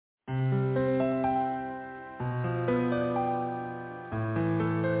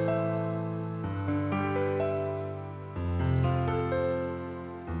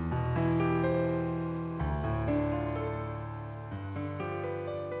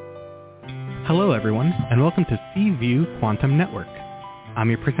Hello everyone, and welcome to Seaview Quantum Network. I'm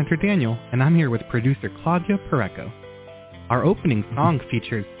your presenter Daniel, and I'm here with producer Claudia Pareco. Our opening song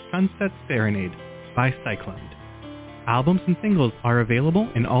features Sunset Serenade by Cyclone. Albums and singles are available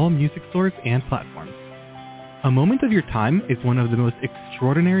in all music stores and platforms. A moment of your time is one of the most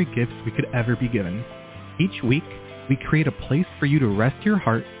extraordinary gifts we could ever be given. Each week, we create a place for you to rest your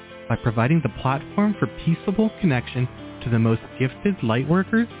heart by providing the platform for peaceable connection to the most gifted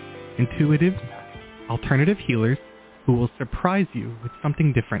lightworkers, intuitives, alternative healers who will surprise you with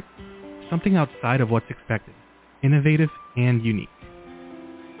something different, something outside of what's expected, innovative and unique.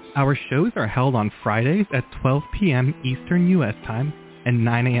 Our shows are held on Fridays at 12 p.m. Eastern U.S. time and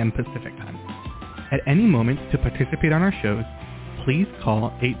 9 a.m. Pacific time. At any moment to participate on our shows, please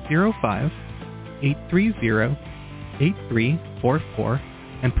call 805-830-8344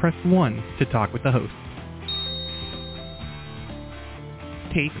 and press 1 to talk with the host.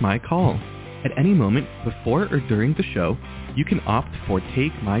 Take my call. At any moment before or during the show, you can opt for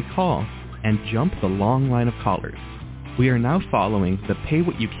Take My Call and jump the long line of callers. We are now following the pay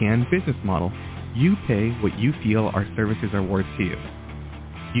what you can business model. You pay what you feel our services are worth to you.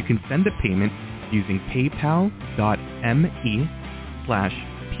 You can send a payment using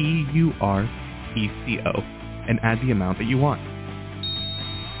paypal.me/PURECO and add the amount that you want.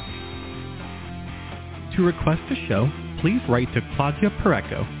 To request a show, please write to Claudia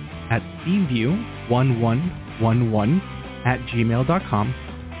Pareco at cview1111@gmail.com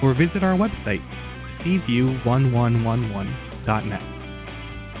or visit our website, cview1111.net.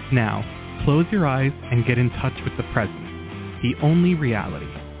 Now, close your eyes and get in touch with the present, the only reality.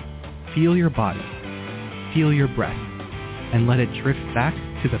 Feel your body, feel your breath, and let it drift back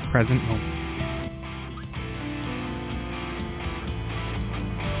to the present moment.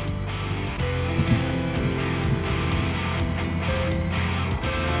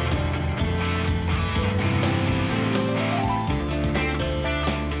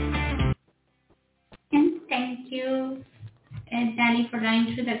 For that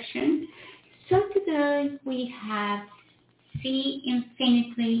introduction. So today we have See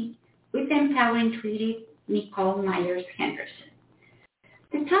Infinitely with empowering intuitive Nicole Henderson.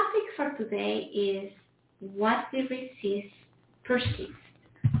 The topic for today is what we resist persists.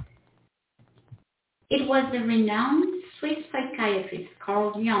 It was the renowned Swiss psychiatrist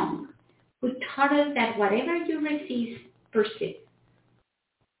Carl Jung who taught us that whatever you resist persists.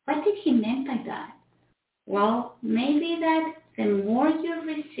 What did he mean by that? Well, maybe that the more you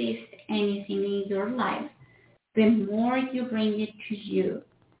resist anything in your life, the more you bring it to you.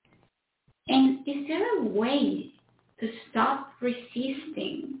 And is there a way to stop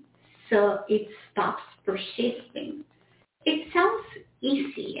resisting so it stops persisting? It sounds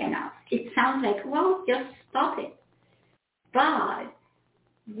easy enough. It sounds like, well, just stop it. But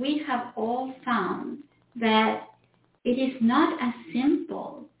we have all found that it is not as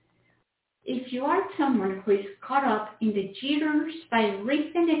simple. If you are someone who is caught up in the jitters by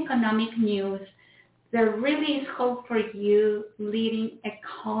recent economic news, there really is hope for you leading a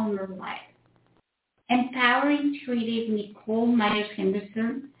calmer life. Empowering intuitive Nicole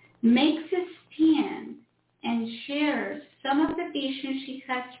Henderson makes a stand and shares some of the visions she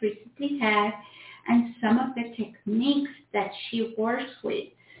has recently had and some of the techniques that she works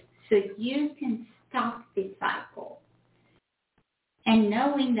with so you can stop the cycle. And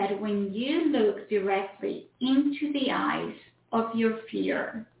knowing that when you look directly into the eyes of your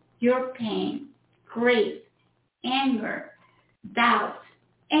fear, your pain, grief, anger, doubt,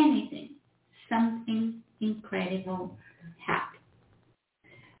 anything, something incredible happens.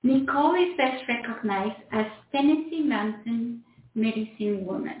 Nicole is best recognized as Tennessee Mountain Medicine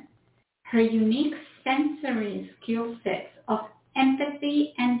woman. Her unique sensory skill sets of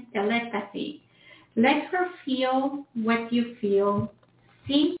empathy and telepathy let her feel what you feel,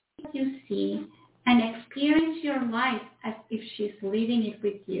 see what you see, and experience your life as if she's living it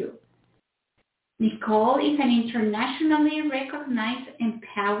with you. Nicole is an internationally recognized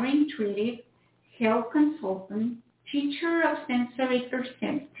empowering intuitive health consultant, teacher of sensory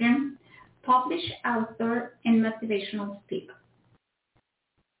perception, published author, and motivational speaker.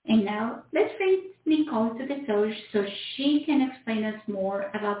 And now let's bring Nicole to the stage so she can explain us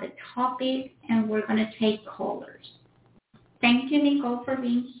more about the topic, and we're going to take callers. Thank you, Nicole, for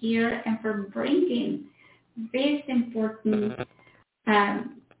being here and for bringing this important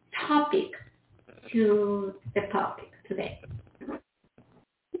topic to the public today.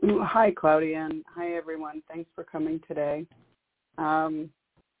 Hi, Claudia, and hi, everyone. Thanks for coming today.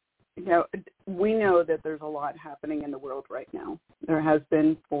 We know that there's a lot happening in the world right now. There has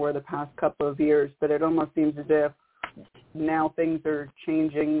been for the past couple of years, but it almost seems as if now things are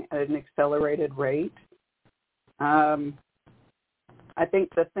changing at an accelerated rate. I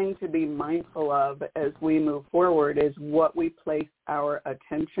think the thing to be mindful of as we move forward is what we place our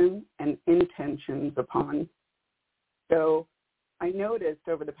attention and intentions upon. So I noticed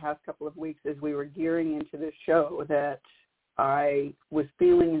over the past couple of weeks as we were gearing into this show that I was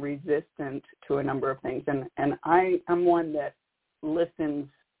feeling resistant to a number of things. And I'm one that listens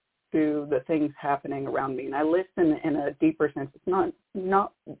to the things happening around me. And I listen in a deeper sense. It's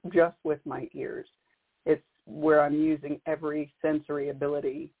not just with my ears. It's where I'm using every sensory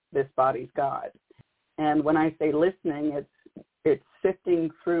ability this body's got. And when I say listening, it's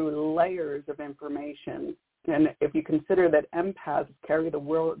sifting through layers of information. And if you consider that empaths carry the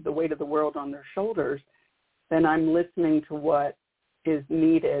weight of the world on their shoulders, then I'm listening to what is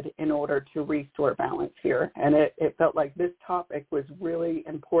needed in order to restore balance here. And it felt like this topic was really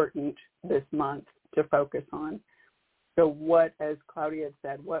important this month to focus on. So what, as Claudia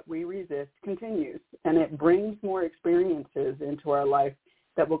said, what we resist continues, and it brings more experiences into our life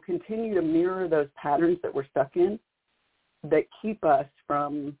that will continue to mirror those patterns that we're stuck in, that keep us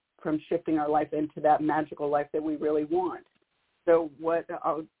from shifting our life into that magical life that we really want. So what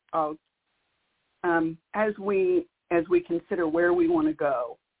as we consider where we want to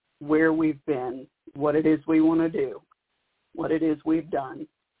go, where we've been, what it is we want to do, what it is we've done,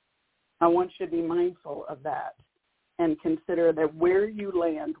 I want you to be mindful of that and consider that where you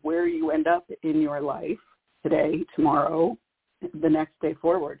land, where you end up in your life today, tomorrow, the next day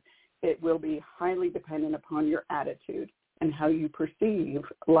forward, it will be highly dependent upon your attitude and how you perceive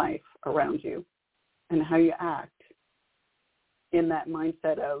life around you and how you act in that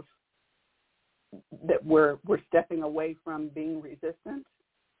mindset of that we're stepping away from being resistant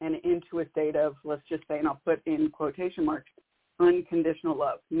and into a state of, let's just say, and I'll put in quotation marks, unconditional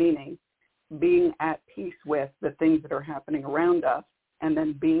love, meaning being at peace with the things that are happening around us and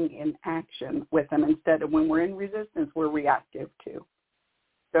then being in action with them instead of when we're in resistance, we're reactive to.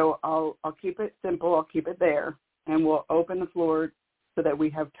 So I'll keep it simple. I'll keep it there, and we'll open the floor so that we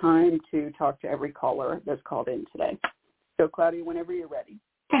have time to talk to every caller that's called in today. So, Claudia, whenever you're ready.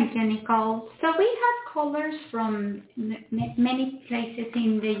 Thank you, Nicole. So we have callers from many places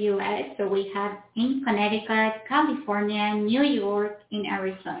in the U.S. So we have in Connecticut, California, New York, in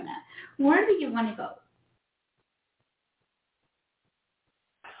Arizona. Where do you want to go?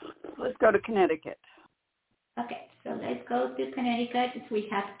 Let's go to Connecticut. Okay, so let's go to Connecticut. We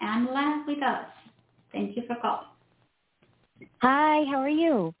have Angela with us. Thank you for calling. Hi, how are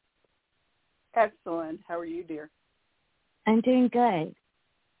you? Excellent. How are you, dear? I'm doing good.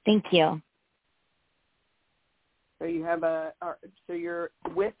 Thank you. So you have so you're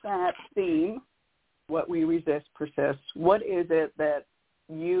with that theme, what we resist persists. What is it that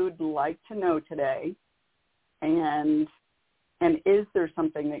you'd like to know today? And is there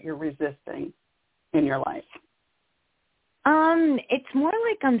something that you're resisting in your life? It's more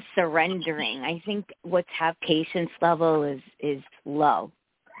like I'm surrendering. I think patience level is low.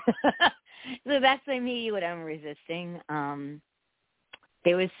 So that's maybe what I'm resisting.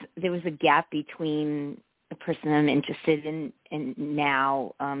 There was a gap between the person I'm interested in and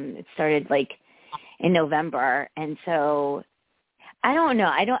now. It started like in November, and so I don't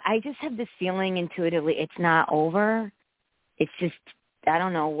know. I just have this feeling intuitively it's not over. It's just I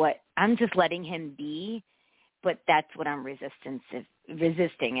don't know what I'm just letting him be, but that's what I'm resisting. To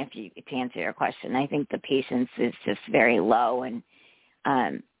answer your question, I think the patience is just very low, and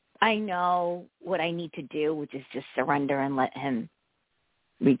I know what I need to do, which is just surrender and let him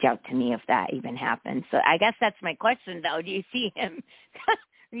reach out to me if that even happens. So I guess that's my question, though. Do you see him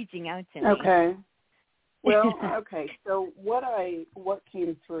reaching out to me? Okay. Well, okay. So what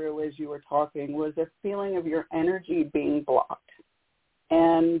came through as you were talking was a feeling of your energy being blocked,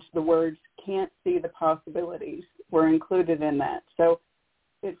 and the words "can't see the possibilities" were included in that. So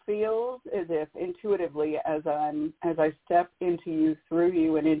it feels as if intuitively, as I step into you, through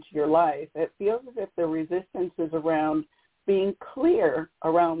you, and into your life, it feels as if the resistance is around being clear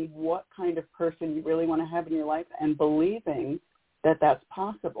around what kind of person you really want to have in your life and believing that that's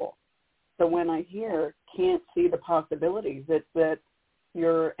possible. So when I hear can't see the possibilities, it's that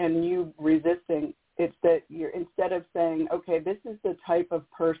you resisting, it's that you're, instead of saying, okay, this is the type of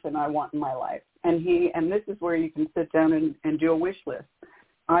person I want in my life, and this is where you can sit down and do a wish list.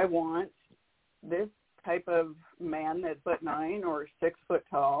 I want this type of man that's 5'9" or 6 foot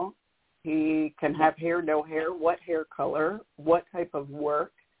tall. He can have hair, no hair, what hair color, what type of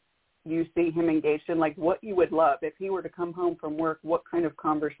work you see him engaged in, like what you would love. If he were to come home from work, what kind of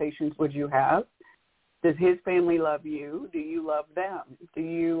conversations would you have? Does his family love you? Do you love them?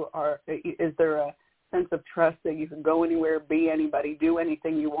 Is there sense of trust that you can go anywhere, be anybody, do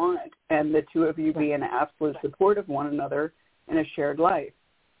anything you want, and the two of you be in absolute support of one another in a shared life.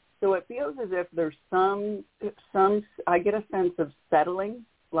 So it feels as if there's some I get a sense of settling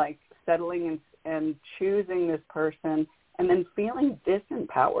and choosing this person, and then feeling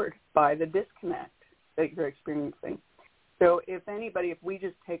disempowered by the disconnect that you're experiencing. So if we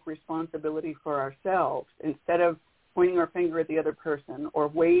just take responsibility for ourselves, instead of pointing our finger at the other person or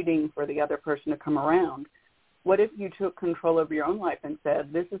waiting for the other person to come around, what if you took control of your own life and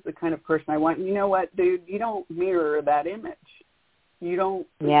said, this is the kind of person I want? You know what, dude, you don't mirror that image. You don't,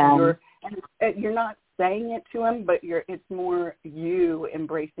 you're not saying it to him, but it's more you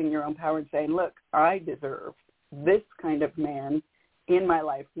embracing your own power and saying, look, I deserve this kind of man in my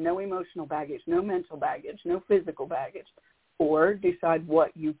life. No emotional baggage, no mental baggage, no physical baggage. Or decide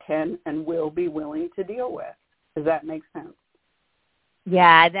what you can and will be willing to deal with. Does that make sense?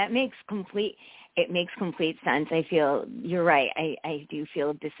 Yeah, that makes complete sense. I feel you're right. I do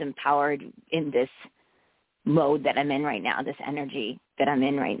feel disempowered in this mode that I'm in right now, this energy that I'm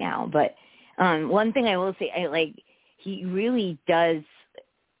in right now. But one thing I will say, he really does,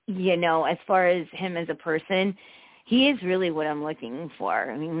 as far as him as a person, he is really what I'm looking for.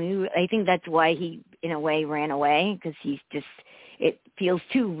 I mean, I think that's why he, in a way, ran away, because it feels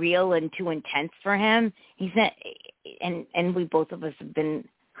too real and too intense for him. He's not, and we both of us have been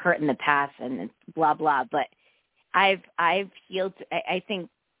hurt in the past and blah, blah, but I've healed. I think,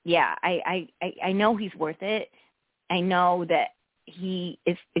 I know he's worth it. I know that he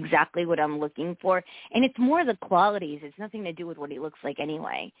is exactly what I'm looking for. And it's more the qualities. It's nothing to do with what he looks like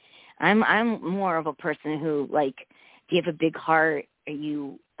anyway. I'm more of a person who, do you have a big heart? Are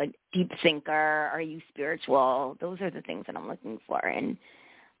you a deep thinker? Are you spiritual? Those are the things that I'm looking for. And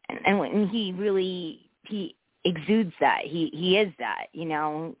when he exudes that. He is that,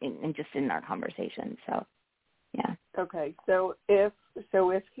 and just in our conversation. So, yeah. Okay. So if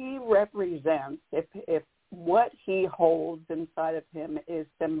he represents, if what he holds inside of him is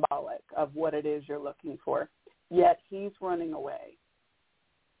symbolic of what it is you're looking for, yet he's running away,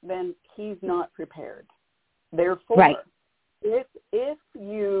 then he's not prepared. Therefore, right. if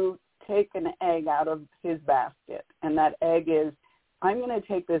you take an egg out of his basket, and that egg is, I'm going to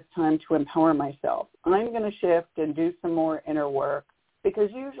take this time to empower myself. I'm going to shift and do some more inner work, because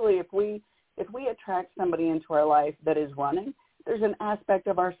usually if we attract somebody into our life that is running, there's an aspect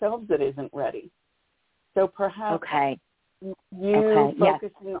of ourselves that isn't ready. So perhaps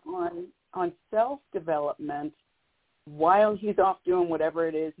focusing on self-development while he's off doing whatever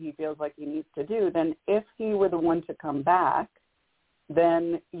it is he feels like he needs to do, then if he were the one to come back,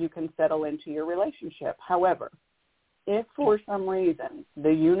 then you can settle into your relationship. However, if for some reason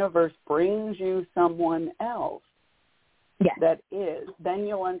the universe brings you someone else that is, then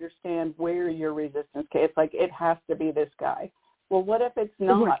you'll understand where your resistance came. It's like, it has to be this guy. Well, what if it's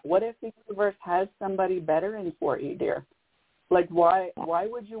not? What if the universe has somebody better in for you, dear? Like, why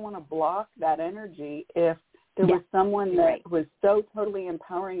would you want to block that energy if there was someone that was so totally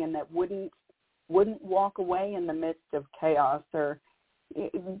empowering and that wouldn't walk away in the midst of chaos? Or,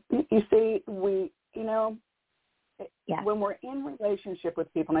 you see, when we're in relationship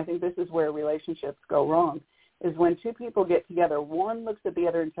with people, and I think this is where relationships go wrong, is when two people get together, one looks at the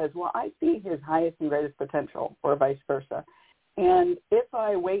other and says, well, I see his highest and greatest potential, or vice versa. And if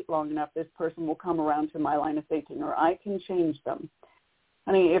I wait long enough, this person will come around to my line of thinking, or I can change them.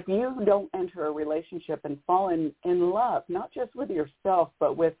 I mean, if you don't enter a relationship and fall in love, not just with yourself,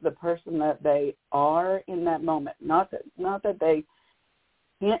 but with the person that they are in that moment, not that they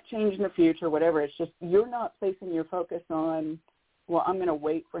can't change in the future, whatever. It's just you're not placing your focus on, well, I'm going to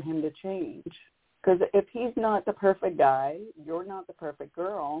wait for him to change. Because if he's not the perfect guy, you're not the perfect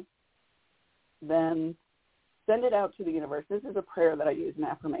girl, then send it out to the universe. This is a prayer that I use in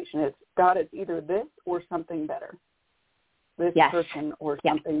affirmation. It's, God, it's either this or something better. This person or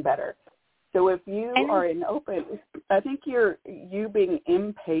something better. So if you are in open, I think you being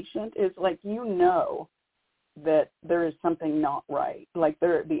impatient is like, that there is something not right. Like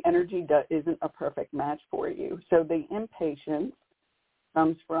the energy isn't a perfect match for you. So the impatience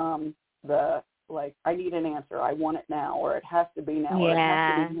comes from the, like, I need an answer. I want it now, or it has to be now. Yeah, or it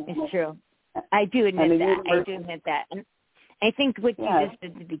has to be now. It's true. I do admit that. And I think what you just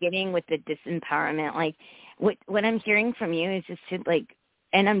did at the beginning with the disempowerment, like what I'm hearing from you is just to, like,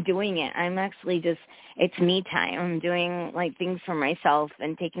 and I'm doing it. I'm actually it's me time. I'm doing, like, things for myself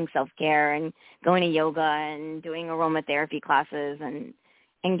and taking self-care and going to yoga and doing aromatherapy classes and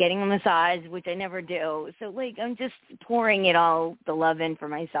getting a massage, which I never do. So, like, I'm just pouring it all, the love in for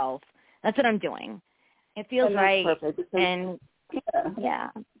myself. That's what I'm doing. It feels right. Perfect. And,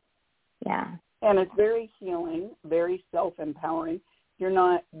 And it's very healing, very self-empowering. You're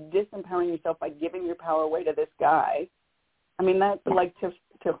not disempowering yourself by giving your power away to this guy. I mean, that's like to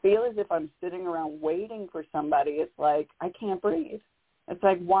feel as if I'm sitting around waiting for somebody. It's like I can't breathe. It's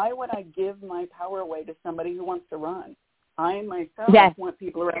like, why would I give my power away to somebody who wants to run? I myself want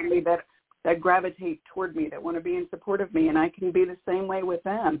people around me that gravitate toward me, that want to be in support of me, and I can be the same way with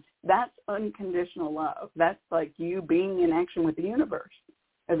them. That's unconditional love. That's like you being in action with the universe,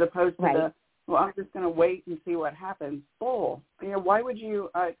 as opposed to I'm just going to wait and see what happens. Bull. Why would you?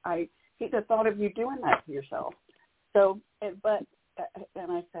 I hate the thought of you doing that to yourself. So, and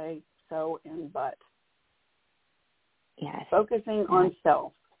I say so and but. Yes. Focusing on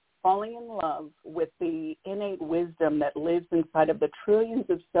self, falling in love with the innate wisdom that lives inside of the trillions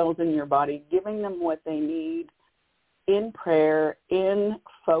of cells in your body, giving them what they need in prayer, in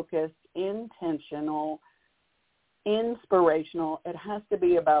focus, intentional, inspirational. It has to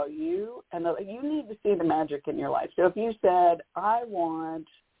be about you, and you need to see the magic in your life. So if you said, I want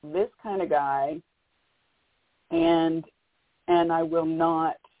this kind of guy, and I will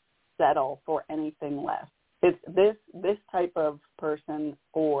not settle for anything less. It's this type of person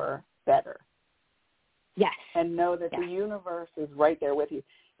or better. Yes. And know that the universe is right there with you.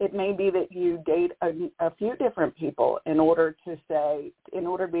 It may be that you date a few different people in order to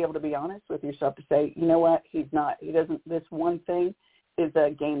be able to be honest with yourself, to say, you know what, he doesn't, this one thing is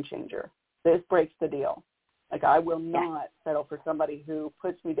a game changer. This breaks the deal. Like, I will not settle for somebody who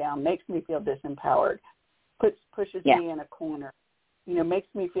puts me down, makes me feel disempowered, pushes me in a corner, makes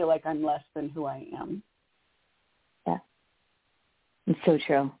me feel like I'm less than who I am. Yeah. It's so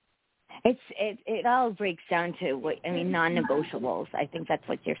true. It all breaks down to non-negotiables. I think that's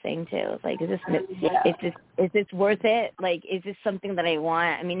what you're saying too. It's like, is this worth it? Like, is this something that I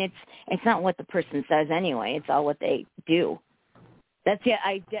want? I mean, it's not what the person says anyway. It's all what they do.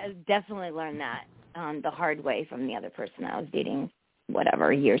 I definitely learned that the hard way from the other person I was dating,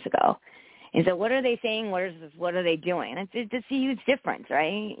 years ago. And so, what are they saying? What are they doing? And it's a huge difference,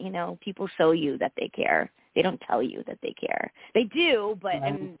 right? People show you that they care. They don't tell you that they care. They do, but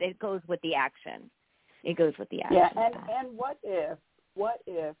and it goes with the action. It goes with the action. Yeah, and what if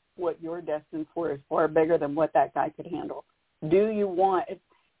what you're destined for is far bigger than what that guy could handle? Do you want it?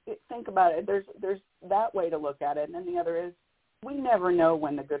 Think about it. There's that way to look at it, and then the other is, we never know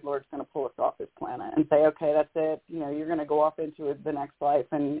when the good Lord's going to pull us off this planet and say, okay, that's it. You're going to go off into the next life,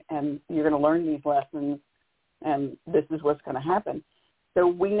 and you're going to learn these lessons, and this is what's going to happen. So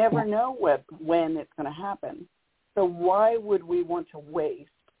we never know when it's going to happen. So why would we want to waste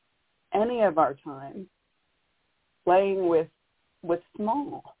any of our time playing with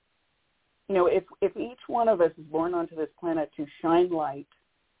small? If each one of us is born onto this planet to shine light,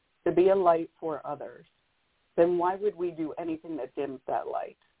 to be a light for others, then why would we do anything that dims that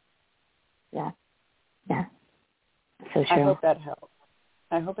light? Yeah. Yeah. So true. I hope that helps.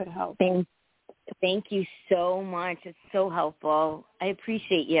 I hope it helps. Thank you so much. It's so helpful. I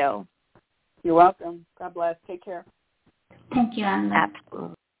appreciate you. You're welcome. God bless. Take care. Thank you, Anna.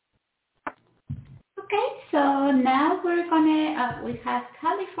 Absolutely. Okay, so now we're gonna we have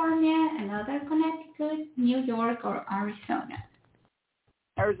California, another Connecticut, New York, or Arizona.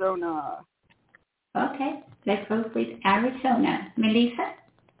 Arizona. Okay, let's go with Arizona. Melissa?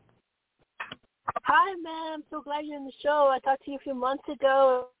 Hi, ma'am. So glad you're in the show. I talked to you a few months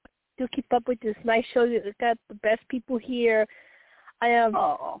ago. Do keep up with this nice show. You got the best people here.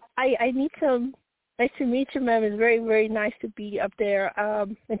 I need some. Nice to meet you, ma'am. It's very, very nice to be up there.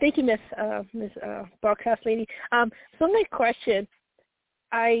 And thank you, Miss Broadcast Lady. So my question,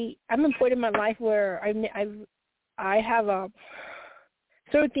 I'm in a point in my life where I have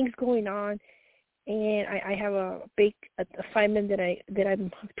certain things going on, and I have a big assignment that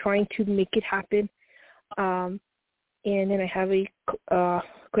I'm trying to make it happen. And then I have a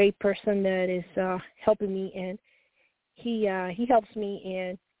great person that is helping me, and he helps me.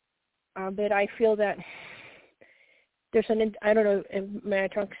 And but I feel that there's I don't know if may I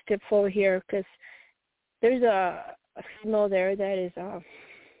try to step forward here, because there's a female there that is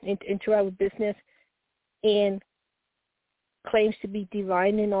interact with business and claims to be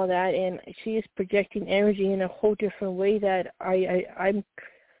divine and all that, and she is projecting energy in a whole different way that I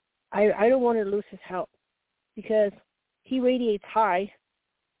don't want to lose his help, because he radiates high,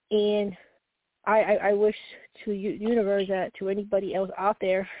 and I wish to universe that to anybody else out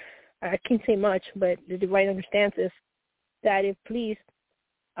there, I can't say much, but the divine understands this, that if please,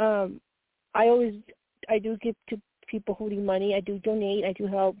 I do give to people who need money, I do donate, I do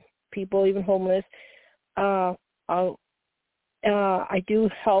help people, even homeless, I do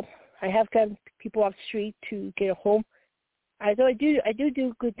help. I have gotten people off the street to get a home. I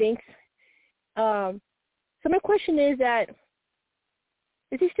do good things, So my question is that,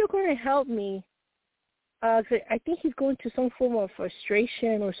 is he still going to help me? 'Cause I think he's going through some form of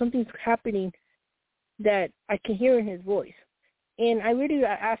frustration or something's happening that I can hear in his voice. And I really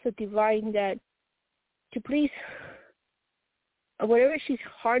ask the divine that to please, whatever she's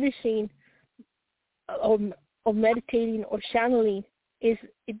harnessing or meditating or channeling,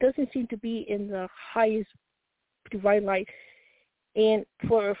 it doesn't seem to be in the highest divine light. And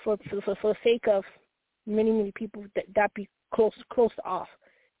for the sake of many people, that be closed off.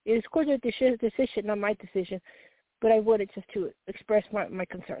 It is, of course, a decision, not my decision, but I wanted just to express my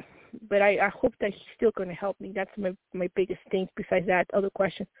concern. But I hope that he's still going to help me. That's my biggest thing. Besides that, other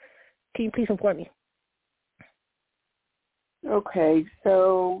question. Can you please inform me? Okay,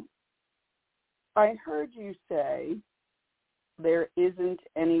 so I heard you say there isn't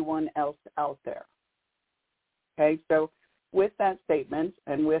anyone else out there. Okay, so with that statement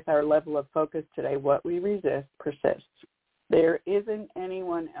and with our level of focus today, what we resist persists. There isn't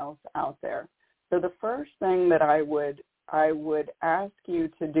anyone else out there. So the first thing that I would ask you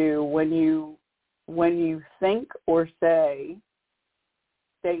to do when you think or say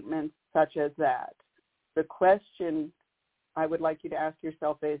statements such as that, the question I would like you to ask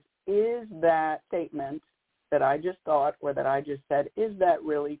yourself is that statement that I just thought or that I just said, is that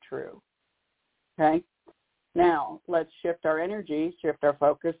really true? Okay? Now, let's shift our energy, shift our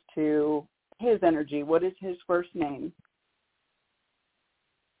focus to his energy. What is his first name?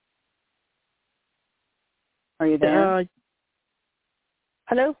 Are you there?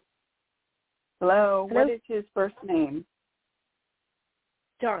 Hello? Hello? What is his first name?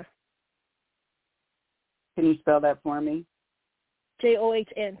 John. Can you spell that for me?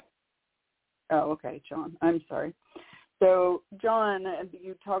 John. Oh, okay, John. I'm sorry. So, John,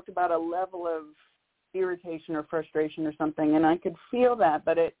 you talked about a level of irritation or frustration or something, and I could feel that,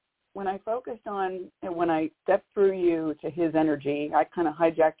 but when I focused on, and when I stepped through you to his energy, I kind of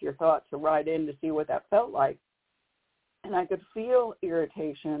hijacked your thought to ride in to see what that felt like. And I could feel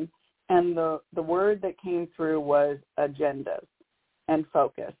irritation, and the word that came through was agendas and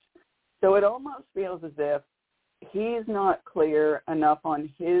focus. So it almost feels as if he's not clear enough on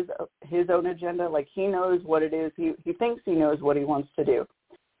his own agenda, like he knows what it is. He thinks he knows what he wants to do.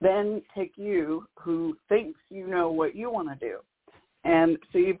 Then take you, who thinks you know what you want to do. And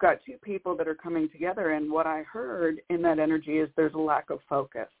so you've got two people that are coming together, and what I heard in that energy is there's a lack of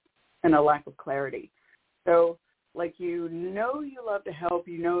focus and a lack of clarity. So, like, you love to help,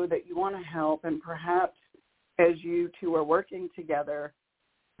 you know that you want to help, and perhaps as you two are working together,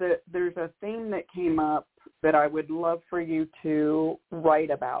 there's a theme that came up that I would love for you to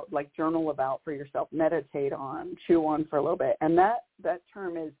write about, like journal about for yourself, meditate on, chew on for a little bit. And that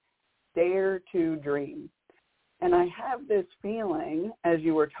term is dare to dream. And I have this feeling as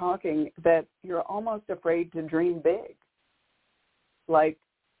you were talking that you're almost afraid to dream big. Like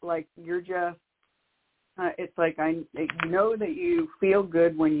you're just, it's like I know that you feel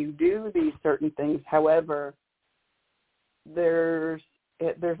good when you do these certain things. However, there's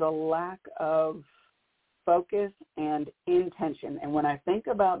a lack of focus and intention. And when I think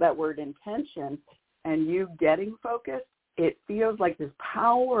about that word intention and you getting focused, it feels like this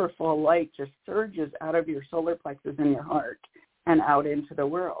powerful light just surges out of your solar plexus in your heart and out into the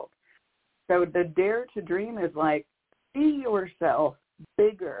world. So the dare to dream is like, see yourself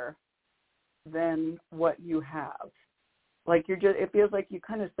bigger than what you have. Like it feels like you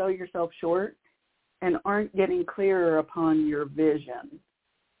kind of sell yourself short and aren't getting clearer upon your vision.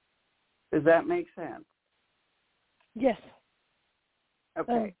 Does that make sense? Yes.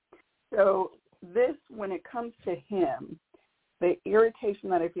 Okay. So this, when it comes to him, the irritation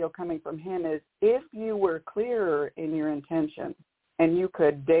that I feel coming from him is if you were clearer in your intention and you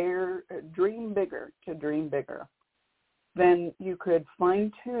could dare dream bigger, then you could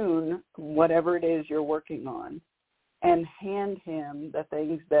fine-tune whatever it is you're working on and hand him the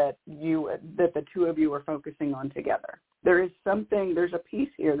things that the two of you are focusing on together. There's a piece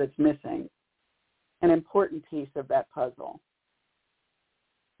here that's missing, an important piece of that puzzle.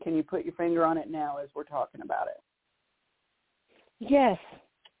 Can you put your finger on it now as we're talking about it? Yes.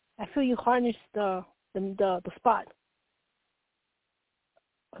 I feel you harness the spot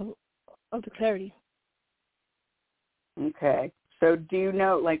of the clarity. Okay. So do you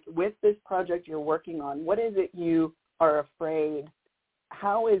know, like, with this project you're working on, what is it you are afraid?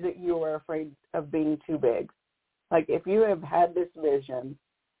 How is it you are afraid of being too big? Like, if you have had this vision,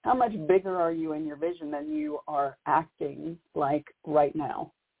 how much bigger are you in your vision than you are acting like right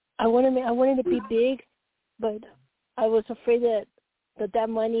now? I wanted to be big, but I was afraid that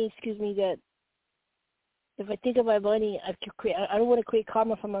money, that if I think about money, I don't want to create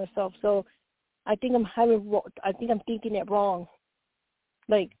karma for myself. So I think I'm thinking it wrong.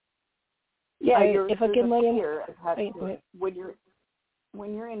 Like, yeah, if I get my fear attached to it.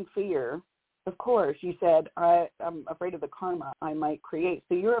 When you're in fear, of course, you said I'm afraid of the karma I might create.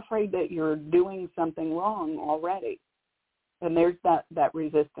 So you're afraid that you're doing something wrong already, and there's that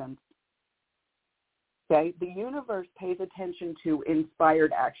resistance. Okay, the universe pays attention to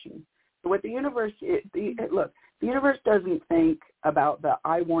inspired action. So what the universe look, the universe doesn't think about the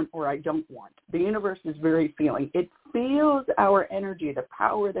I want or I don't want. The universe is very feeling. It feels our energy, the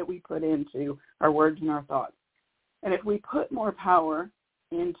power that we put into our words and our thoughts. And if we put more power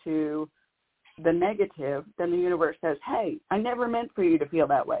into the negative, then the universe says, hey, I never meant for you to feel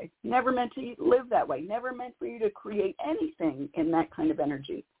that way. Never meant to live that way. Never meant for you to create anything in that kind of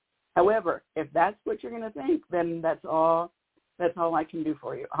energy. However, if that's what you're going to think, then that's all I can do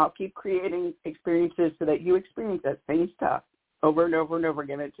for you. I'll keep creating experiences so that you experience that same stuff over and over and over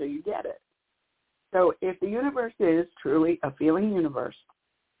again until you get it. So if the universe is truly a feeling universe,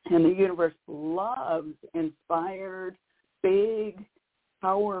 and the universe loves inspired, big,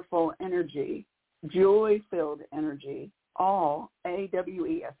 powerful energy, joy-filled energy, all,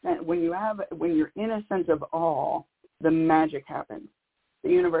 A-W-E, when you're in a sense of awe, the magic happens. The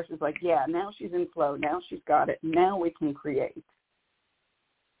universe is like, yeah, now she's in flow. Now she's got it. Now we can create.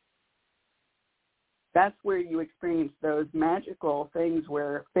 That's where you experience those magical things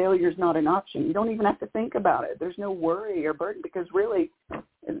where failure's not an option. You don't even have to think about it. There's no worry or burden because really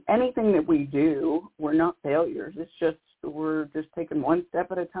anything that we do, we're not failures. It's just we're just taking one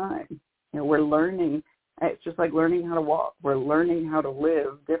step at a time. You know, we're learning. It's just like learning how to walk. We're learning how to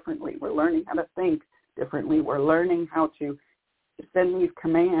live differently. We're learning how to think differently. We're learning how to send these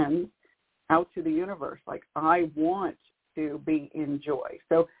commands out to the universe, like I want to be in joy.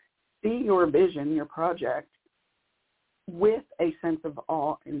 So see your vision, your project, with a sense of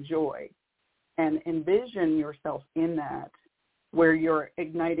awe and joy, and envision yourself in that, where you're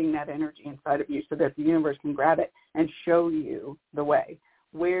igniting that energy inside of you so that the universe can grab it and show you the way,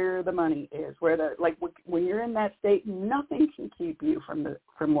 where the money is, when you're in that state, nothing can keep you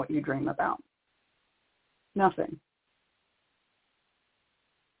from what you dream about. Nothing.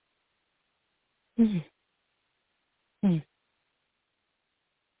 Mm-hmm.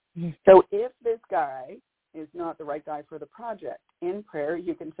 Mm-hmm. So if this guy is not the right guy for the project, in prayer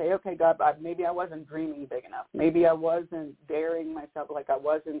you can say, okay, God, maybe I wasn't dreaming big enough. Maybe I wasn't daring myself, like I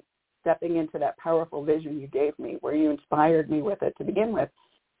wasn't stepping into that powerful vision you gave me where you inspired me with it to begin with.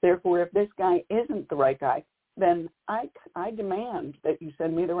 Therefore, if this guy isn't the right guy, then I demand that you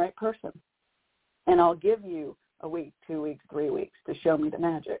send me the right person. And I'll give you a week, 2 weeks, 3 weeks to show me the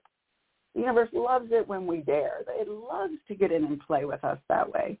magic. The universe loves it when we dare. It loves to get in and play with us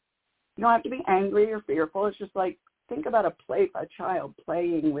that way. You don't have to be angry or fearful. It's just like, think about a child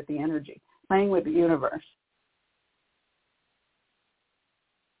playing with the energy, playing with the universe.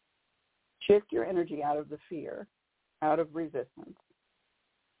 Shift your energy out of the fear, out of resistance.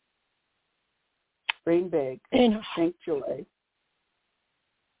 Dream big. Think joy.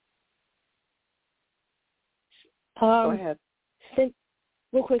 Go ahead.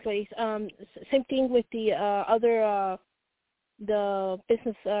 Real quickly, same thing with the the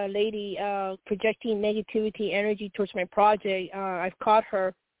business lady projecting negativity energy towards my project. I've caught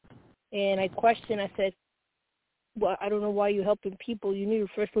her, and I questioned. I said, "Well, I don't know why you're helping people. You need to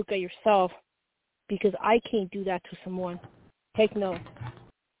first look at yourself, because I can't do that to someone. Heck no."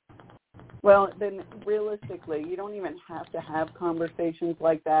 Well, then realistically, you don't even have to have conversations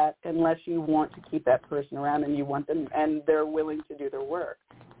like that unless you want to keep that person around and you want them and they're willing to do their work.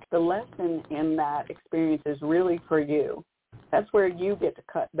 The lesson in that experience is really for you. That's where you get to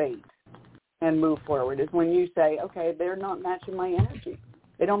cut bait and move forward, is when you say, okay, they're not matching my energy.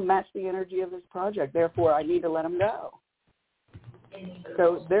 They don't match the energy of this project. Therefore, I need to let them go.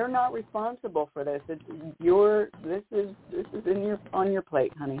 So they're not responsible for this. This is on your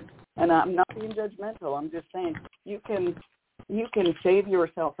plate, honey. And I'm not being judgmental. I'm just saying you can save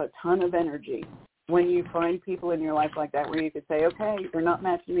yourself a ton of energy when you find people in your life like that, where you could say, okay, they're not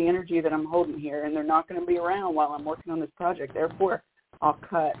matching the energy that I'm holding here, and they're not going to be around while I'm working on this project. Therefore, I'll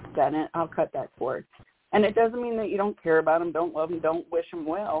cut that cord. And it doesn't mean that you don't care about them, don't love them, don't wish them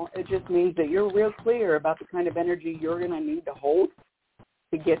well. It just means that you're real clear about the kind of energy you're going to need to hold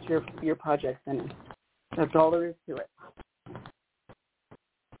to get your project finished. That's all there is to it.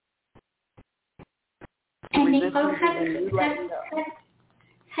 And Nicole, have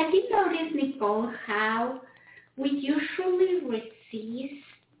you noticed, Nicole, how we usually receive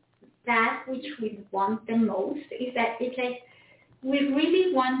that which we want the most? Is that it's like we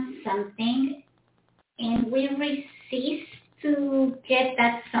really want something and we resist to get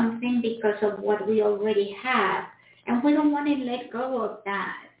that something because of what we already have, and we don't want to let go of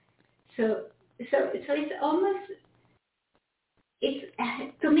that. So it's almost,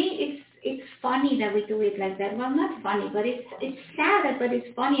 to me it's funny that we do it like that. Well, not funny, but it's sad, but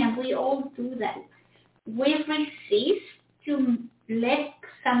it's funny, and we all do that. We resist to let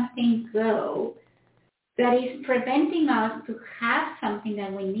something go that is preventing us to have something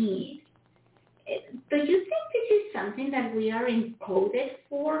that we need. Do you think this is something that we are encoded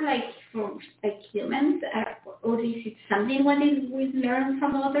for, like humans, or is it something what we learn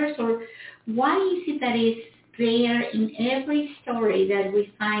from others, or why is it that it's there in every story that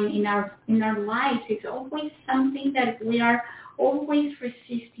we find in our lives? It's always something that we are always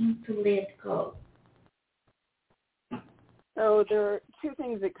resisting to let go. So there are two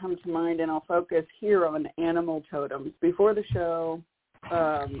things that come to mind, and I'll focus here on animal totems. Before the show,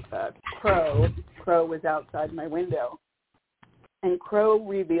 Crow was outside my window, and Crow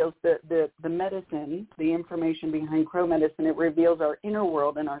reveals the medicine, the information behind Crow medicine. It reveals our inner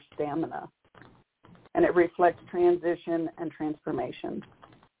world and our stamina, and it reflects transition and transformation.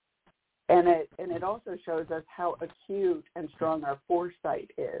 And it also shows us how acute and strong our foresight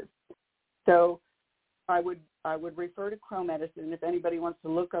is. So I would refer to Crow medicine. If anybody wants to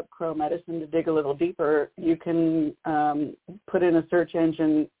look up Crow medicine to dig a little deeper, you can put in a search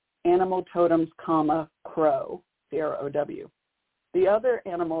engine, animal totems, Crow, C-R-O-W. The other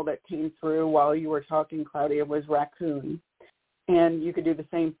animal that came through while you were talking, Claudia, was raccoon. And you could do the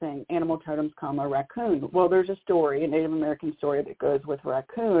same thing, animal totems, raccoon. Well, there's a story, a Native American story that goes with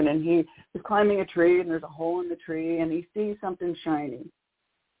raccoon, and he is climbing a tree, and there's a hole in the tree, and he sees something shiny.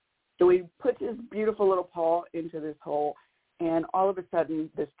 So he puts his beautiful little paw into this hole, and all of a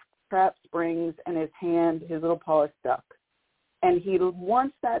sudden this trap springs, and his little paw is stuck. And he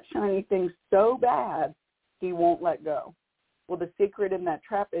wants that shiny thing so bad, he won't let go. Well, the secret in that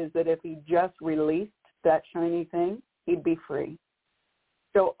trap is that if he just released that shiny thing, he'd be free.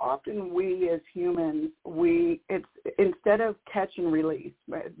 So often we as humans, it's instead of catch and release,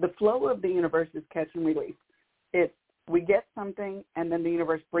 right? The flow of the universe is catch and release. We get something, and then the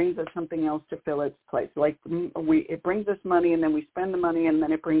universe brings us something else to fill its place. Like it brings us money, and then we spend the money, and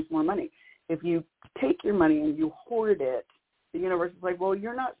then it brings more money. If you take your money and you hoard it, the universe is like, well,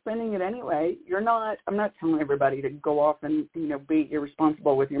 you're not spending it anyway. I'm not telling everybody to go off and, be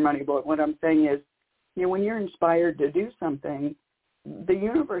irresponsible with your money. But what I'm saying is, when you're inspired to do something, the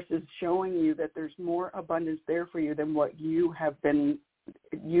universe is showing you that there's more abundance there for you than what you've been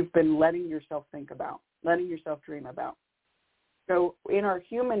letting yourself think about, letting yourself dream about. So in our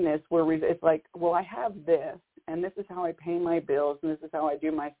humanness, it's like, well, I have this, and this is how I pay my bills, and this is how I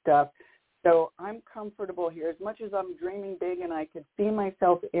do my stuff. So I'm comfortable here. As much as I'm dreaming big and I could see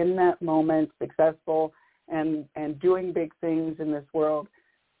myself in that moment successful and doing big things in this world,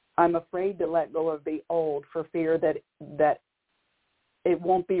 I'm afraid to let go of the old for fear that it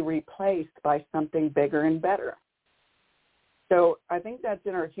won't be replaced by something bigger and better. So I think that's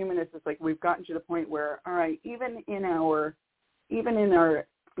in our humanness. It's like we've gotten to the point where, all right, even in our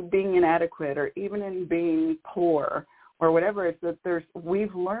being inadequate, or even in being poor, or whatever, it's that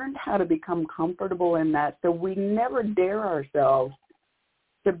we've learned how to become comfortable in that. So we never dare ourselves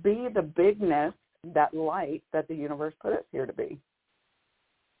to be the bigness, that light that the universe put us here to be.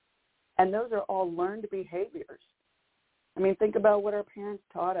 And those are all learned behaviors. I mean, think about what our parents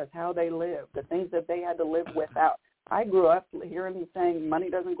taught us, how they lived, the things that they had to live without. I grew up hearing them saying money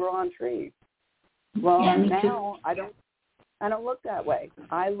doesn't grow on trees. Well, yeah, now I don't look that way.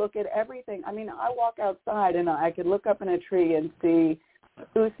 I look at everything. I mean, I walk outside and I could look up in a tree and see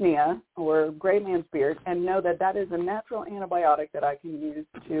usnea, or gray man's beard, and know that that is a natural antibiotic that I can use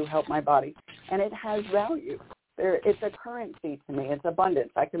to help my body. And it has value. It's a currency to me. It's abundance.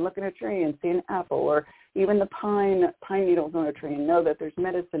 I can look in a tree and see an apple, or even the pine needles on a tree, and know that there's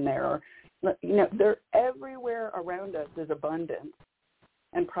medicine there. Or, they're everywhere around us is abundance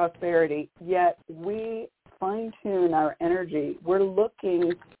and prosperity, yet we fine-tune our energy. We're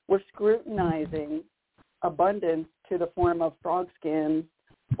scrutinizing abundance to the form of frog skins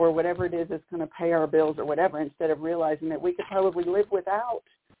or whatever it is that's going to pay our bills or whatever, instead of realizing that we could probably live without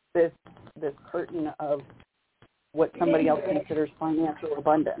this curtain of what somebody else considers financial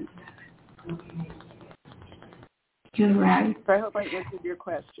abundance. You're right. So I hope I answered your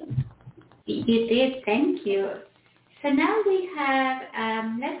question. You did. Thank you. So now we have,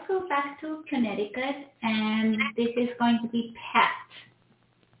 let's go back to Connecticut, and this is going to be Pat.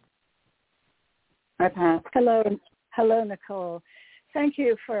 Hi, Pat. Hello, Nicole. Thank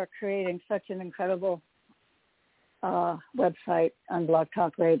you for creating such an incredible website on Blog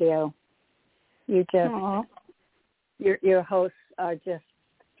Talk Radio. You your hosts are just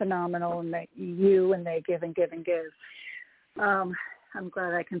phenomenal, and they give and give and give. I'm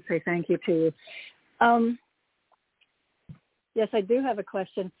glad I can say thank you to you. Yes, I do have a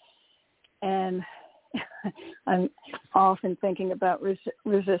question, and I'm often thinking about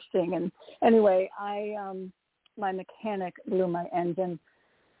resisting. And anyway, my mechanic blew my engine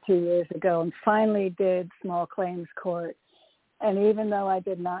 2 years ago and finally did small claims court. And even though I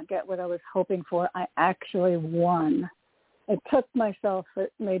did not get what I was hoping for, I actually won. It took myself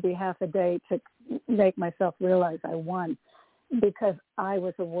maybe half a day to make myself realize I won because I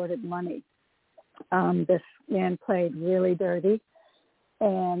was awarded money. This man played really dirty,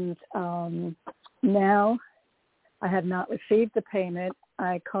 and now I have not received the payment.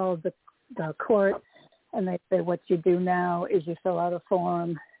 I called the court, and they say what you do now is you fill out a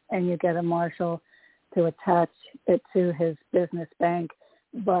form and you get a marshal to attach it to his business bank.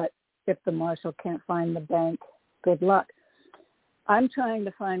 But if the marshal can't find the bank, good luck. I'm trying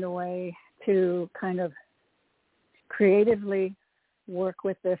to find a way to kind of creatively work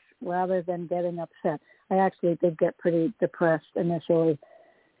with this rather than getting upset. I actually did get pretty depressed initially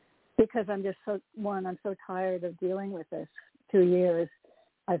because I'm so tired of dealing with this. 2 years,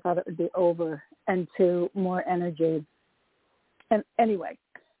 I thought it would be over, and 2, more energy. And anyway,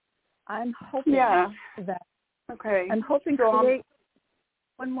 I'm hoping that. Okay. I'm hoping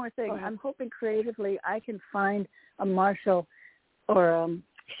one more thing. I'm hoping creatively I can find a marshal or a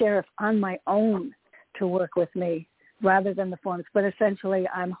sheriff on my own to work with me rather than the forms. But essentially,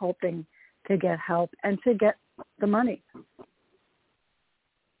 I'm hoping to get help and to get the money.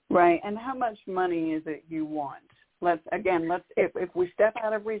 Right. And how much money is it you want? If we step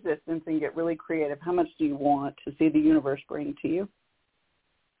out of resistance and get really creative, how much do you want to see the universe bring to you?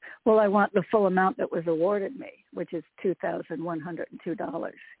 Well, I want the full amount that was awarded me, which is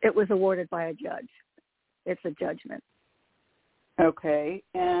 $2,102. It was awarded by a judge. It's a judgment. Okay.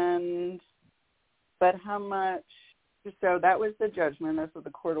 But how much? So that was the judgment. That's what the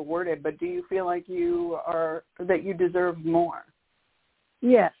court awarded. But do you feel like that you deserve more?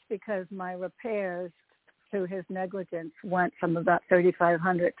 Yes, because my repairs to his negligence went from about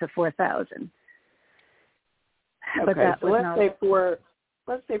 $3,500 to $4,000. Okay, so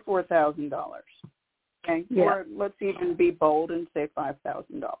let's say $4,000. Okay, yeah. Let's even be bold and say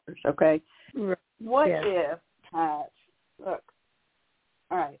 $5,000. Okay. Right. What if, Pat? Look.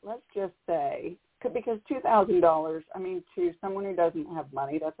 All right. Let's just say because $2,000. I mean, to someone who doesn't have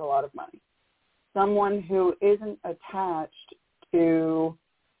money, that's a lot of money. Someone who isn't attached to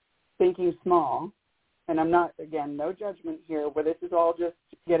thinking small, and I'm not, again, no judgment here, but this is all just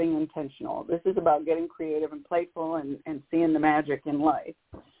getting intentional. This is about getting creative and playful and seeing the magic in life.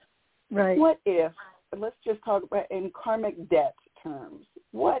 Right. What if, let's just talk about in karmic debt terms,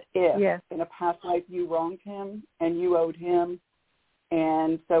 what if in a past life you wronged him and you owed him,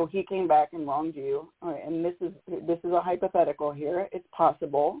 and so he came back and wronged you? All right, and this is a hypothetical here. It's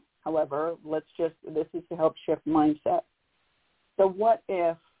possible. However, this is to help shift mindset. So what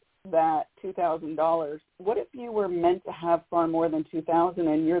if that $2,000, what if you were meant to have far more than $2,000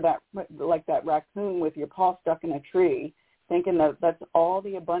 and you're like that raccoon with your paw stuck in a tree thinking that that's all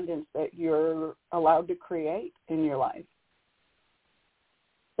the abundance that you're allowed to create in your life?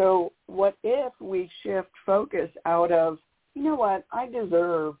 So what if we shift focus out of, you know what, I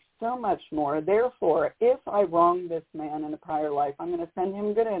deserve so much more. Therefore, if I wronged this man in a prior life, I'm going to send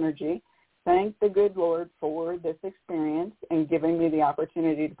him good energy, thank the good Lord for this experience and giving me the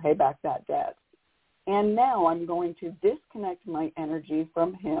opportunity to pay back that debt. And now I'm going to disconnect my energy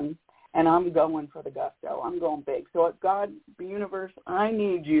from him, and I'm going for the gusto. I'm going big. So God, the universe, I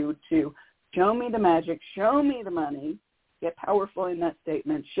need you to show me the magic, show me the money, get powerful in that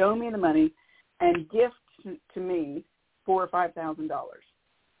statement, show me the money, and gift to me $4,000 or $5,000.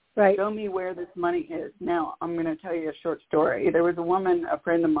 Right. Show me where this money is. Now, I'm going to tell you a short story. There was a woman, a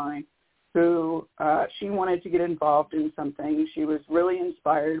friend of mine, who she wanted to get involved in something. She was really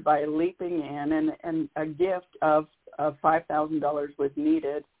inspired by leaping in, and a gift of $5,000 was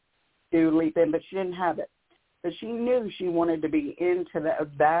needed to leap in, but she didn't have it. But she knew she wanted to be into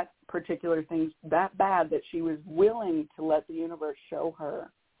that particular thing that bad that she was willing to let the universe show her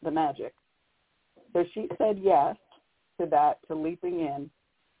the magic. So she said yes to that, to leaping in.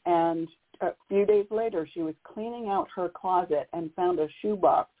 And a few days later, she was cleaning out her closet and found a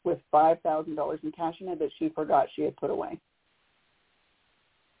shoebox with $5,000 in cash in it that she forgot she had put away.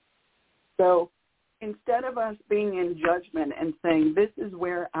 So instead of us being in judgment and saying this is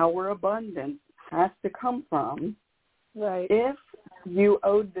where our abundance has to come from, right? If you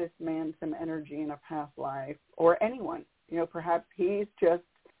owed this man some energy in a past life, or anyone, perhaps he's just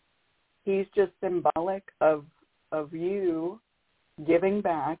symbolic of of you giving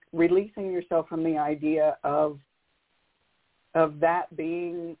back, releasing yourself from the idea of that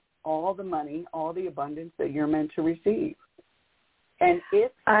being all the money, all the abundance that you're meant to receive. And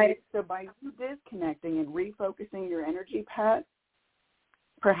so by you disconnecting and refocusing your energy, Pat,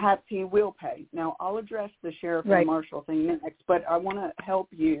 perhaps he will pay. Now, I'll address the sheriff and marshal thing next, but I want to help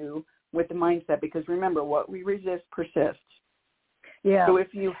you with the mindset, because remember, what we resist persists. Yeah. So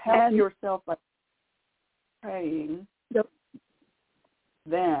if you help yourself by praying,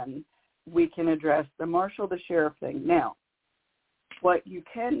 then we can address the marshal, the sheriff thing. Now, what you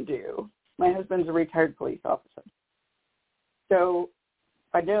can do, my husband's a retired police officer. So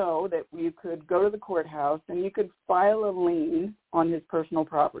I know that you could go to the courthouse and you could file a lien on his personal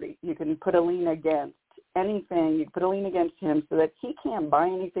property. You can put a lien against anything. You can put a lien against him so that he can't buy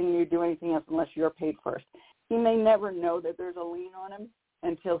anything new, do anything else unless you're paid first. He may never know that there's a lien on him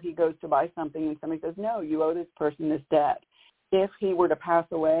until he goes to buy something and somebody says, no, you owe this person this debt. If he were to pass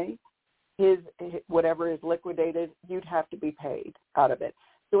away, his whatever is liquidated, you'd have to be paid out of it.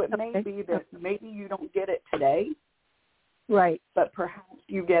 So it may be that maybe you don't get it today, right? But perhaps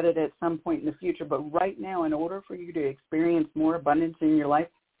you get it at some point in the future. But right now, in order for you to experience more abundance in your life,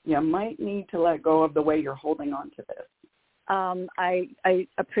 you might need to let go of the way you're holding on to this. I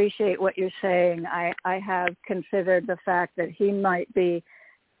appreciate what you're saying. I have considered the fact that he might be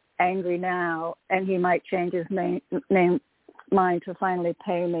angry now and he might change his mind to finally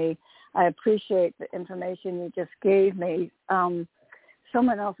pay me. I appreciate the information you just gave me.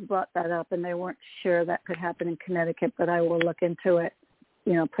 Someone else brought that up, and they weren't sure that could happen in Connecticut, but I will look into it.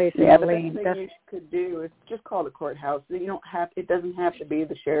 Placing a lien. The best thing you could do is just call the courthouse. You don't have. It doesn't have to be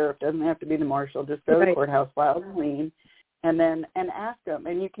the sheriff. Doesn't have to be the marshal. Just go to the courthouse, file the lien, and ask them.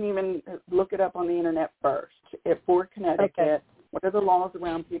 And you can even look it up on the internet first. For Connecticut, what are the laws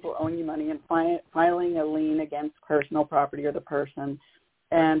around people owing you money and filing a lien against personal property or the person,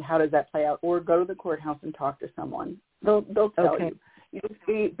 and how does that play out? Or go to the courthouse and talk to someone. They'll tell you. You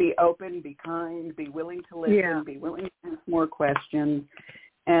just be open, be kind, be willing to listen, be willing to ask more questions,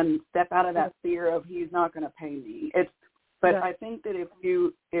 and step out of that fear of he's not going to pay me. But I think that if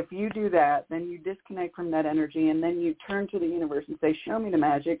you do that, then you disconnect from that energy, and then you turn to the universe and say, show me the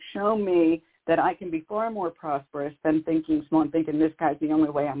magic, show me that I can be far more prosperous than thinking small and thinking this guy's the only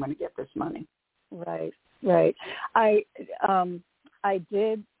way I'm going to get this money. Right. I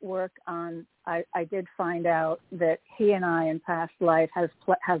did work on. I did find out that he and I in past life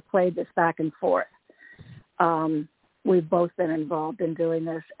have played this back and forth. We've both been involved in doing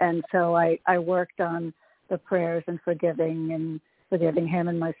this, and so I worked on the prayers and forgiving him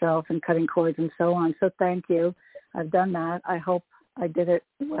and myself and cutting cords and so on. So thank you. I've done that. I hope I did it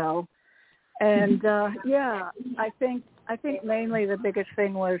well. And I think mainly the biggest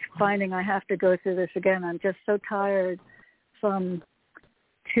thing was finding I have to go through this again. I'm just so tired from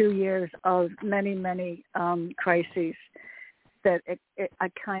 2 years of many crises that it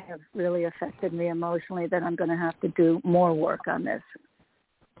kind of really affected me emotionally, that I'm going to have to do more work on this.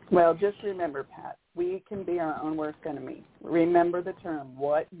 Well, just remember, Pat, we can be our own worst enemy. Remember the term,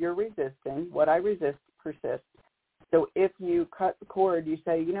 what you're resisting, what I resist persists. So if you cut the cord, you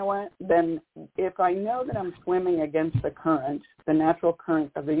say, you know what, then if I know that I'm swimming against the current, the natural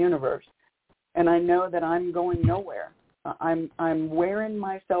current of the universe, and I know that I'm going nowhere, I'm wearing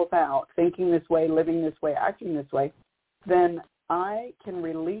myself out, thinking this way, living this way, acting this way, then I can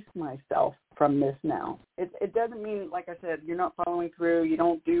release myself from this now. It doesn't mean, like I said, you're not following through. You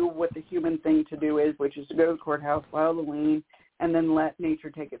don't do what the human thing to do is, which is to go to the courthouse, file the lien, and then let nature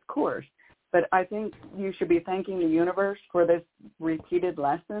take its course. But I think you should be thanking the universe for this repeated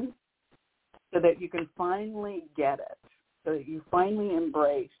lesson so that you can finally get it, so that you finally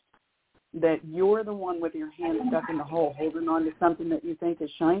embrace that you're the one with your hand stuck in the hole holding on to something that you think is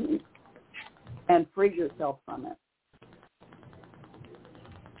shiny, and free yourself from it.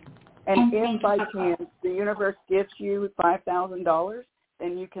 And if by chance the universe gives you $5,000,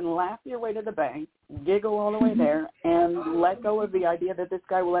 then you can laugh your way to the bank, giggle all the way there, and let go of the idea that this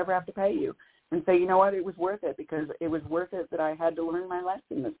guy will ever have to pay you, and say, you know what, it was worth it, because it was worth it that I had to learn my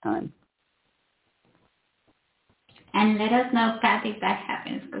lesson this time. And let us know, Pat, if that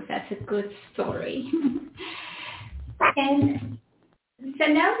happens, because that's a good story. And so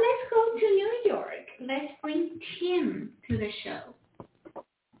now let's go to New York. Let's bring Tim to the show.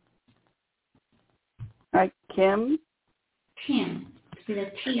 Hi, Kim? Tim, with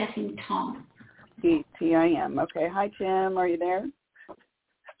a T as in Tom. T-I-M. Okay. Hi, Tim. Are you there?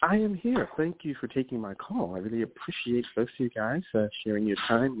 I am here. Thank you for taking my call. I really appreciate both of you guys sharing your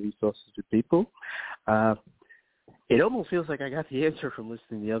time, resources with people. It almost feels like I got the answer from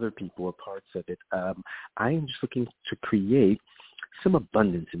listening to other people or parts of it. I am just looking to create some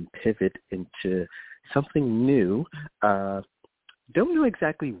abundance and pivot into something new. Don't know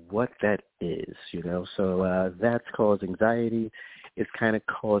exactly what that is, so that's caused anxiety. It's kind of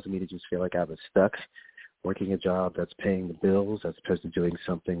caused me to just feel like I was stuck working a job that's paying the bills as opposed to doing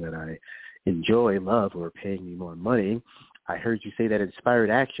something that I enjoy, love, or paying me more money. I heard you say that inspired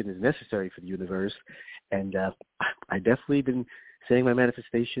action is necessary for the universe, and I definitely been saying my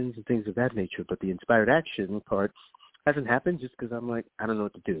manifestations and things of that nature, but the inspired action part hasn't happened just because I'm like, I don't know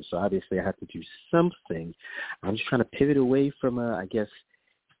what to do. So obviously I have to do something. I'm just trying to pivot away from,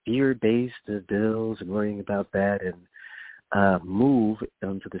 fear-based bills and worrying about that and move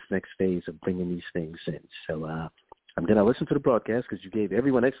into this next phase of bringing these things in. So I'm going to listen to the broadcast because you gave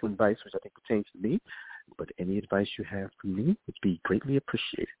everyone excellent advice, which I think pertains to me. But any advice you have for me would be greatly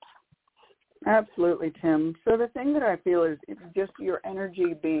appreciated. Absolutely, Tim. So the thing that I feel is it's just your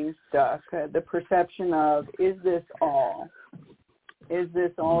energy being stuck, the perception of, is this all? Is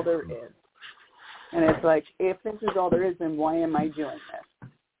this all there is? And it's like, if this is all there is, then why am I doing this?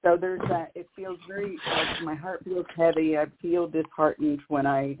 So there's that. It feels very, like my heart feels heavy. I feel disheartened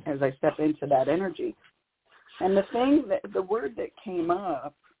as I step into that energy. And the word that came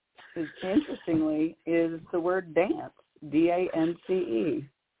up, interestingly, is the word dance, D-A-N-C-E.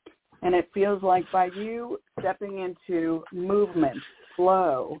 And it feels like by you stepping into movement,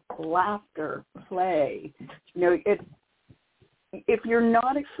 flow, laughter, play, if you're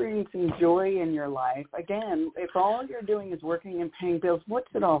not experiencing joy in your life, again, if all you're doing is working and paying bills, what's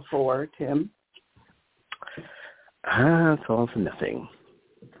it all for, Tim? It's all for nothing.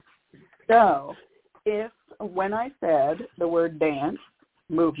 So when I said the word dance,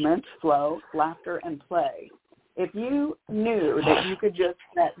 movement, flow, laughter, and play, if you knew that you could just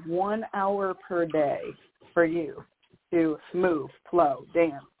set 1 hour per day for you to move, flow,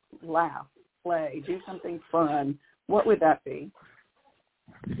 dance, laugh, play, do something fun, what would that be?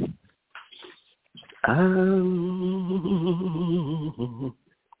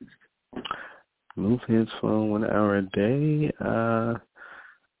 Move, hands, flow, 1 hour a day. I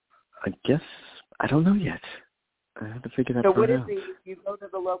guess I don't know yet. I have to figure that out. So would it be you go to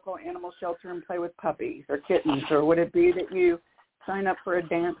the local animal shelter and play with puppies or kittens, or would it be that you sign up for a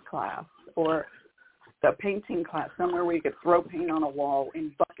dance class or a painting class, somewhere where you could throw paint on a wall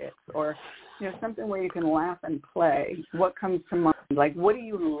in buckets, or something where you can laugh and play? What comes to mind? Like, what do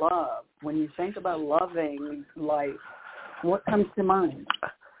you love when you think about loving life? What comes to mind?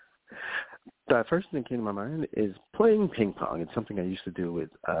 The first thing that came to my mind is playing ping pong. It's something I used to do with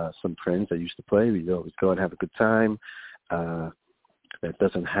some friends I used to play. We'd always go and have a good time. That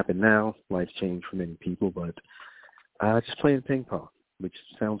doesn't happen now. Life's changed for many people, but just playing ping pong, which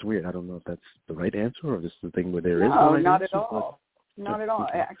sounds weird. I don't know if that's the right answer or just the thing where there is no right not answer, at all. Not at all.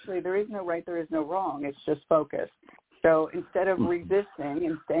 Actually, there is no right, there is no wrong. It's just focus. So instead of resisting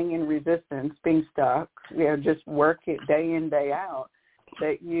and staying in resistance, being stuck, just work it day in, day out,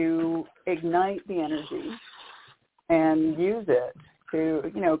 that you ignite the energy and use it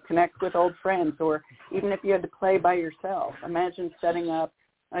to, connect with old friends, or even if you had to play by yourself. Imagine setting up,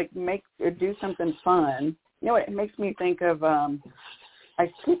 do something fun. It makes me think of, I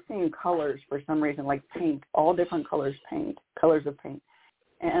keep seeing colors for some reason, like paint, all different colors of paint.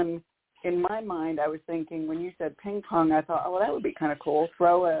 And in my mind, I was thinking, when you said ping pong, I thought, that would be kind of cool.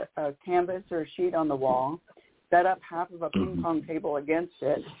 Throw a canvas or a sheet on the wall, set up half of a ping pong table against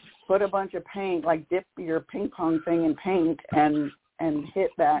it, put a bunch of paint, dip your ping pong thing in paint and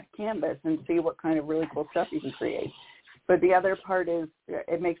hit that canvas and see what kind of really cool stuff you can create. But the other part is,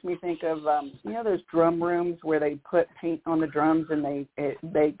 it makes me think of, those drum rooms where they put paint on the drums and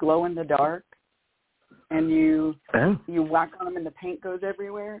they glow in the dark, and you whack on them and the paint goes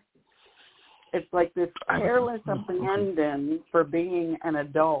everywhere. It's like this careless abandon for being an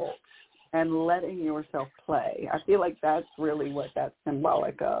adult and letting yourself play. I feel like that's really what that's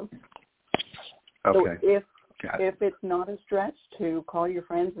symbolic of. Okay. So if it's not a stretch to call your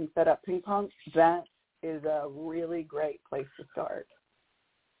friends and set up ping pong, that is a really great place to start.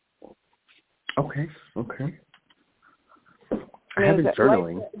 Okay. I have been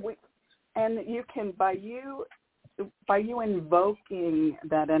journaling. And you can, by you invoking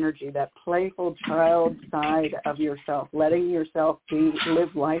that energy, that playful child side of yourself, letting yourself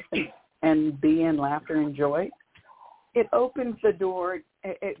live life and be in laughter and joy, it opens the door.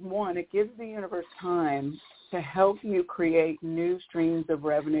 It gives the universe time to help you create new streams of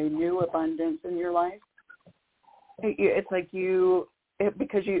revenue, new abundance in your life. It's like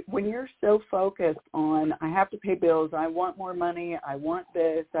when you're so focused on, I have to pay bills, I want more money, I want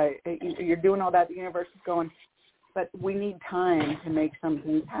this, you're doing all that, the universe is going, but we need time to make some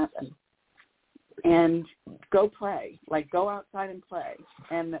things happen. And go play, like go outside and play.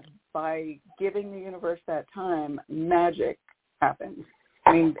 And by giving the universe that time, magic happens.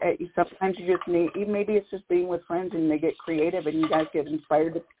 I mean, sometimes you just need, maybe it's just being with friends and they get creative and you guys get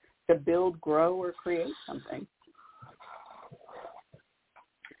inspired to build, grow, or create something.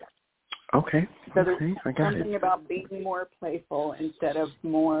 Okay. So there's I got something it. about being more playful instead of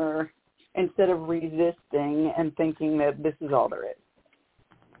resisting and thinking that this is all there is.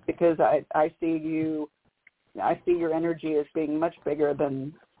 Because I see your energy as being much bigger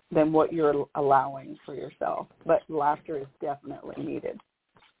than what you're allowing for yourself. But laughter is definitely needed.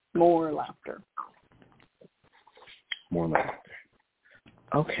 More laughter. More laughter.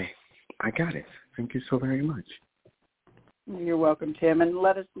 Okay, I got it. Thank you so very much. You're welcome, Tim, and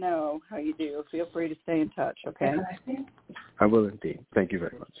let us know how you do. Feel free to stay in touch, okay? I will indeed. Thank you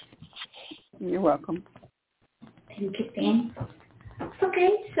very much. You're welcome. Thank you, Tim. Okay,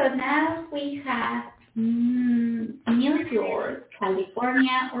 so now we have New York,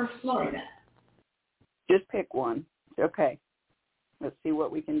 California, or Florida. Just pick one. Okay. Let's see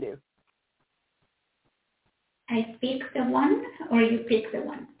what we can do. I pick the one, or you pick the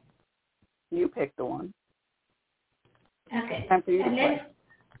one? You pick the one. Okay. Time for you to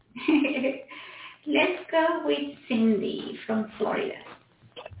play. Let's go with Cindy from Florida.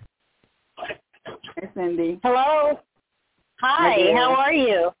 Hey, Cindy. Hello. Hi, how are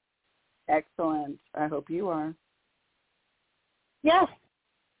you? Excellent. I hope you are. Yes,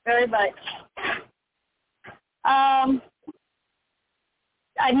 very much. I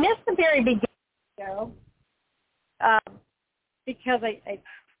missed the very beginning show because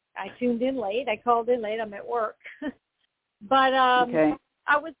I tuned in late. I called in late. I'm at work. But okay.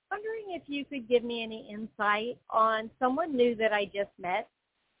 I was wondering if you could give me any insight on someone new that I just met.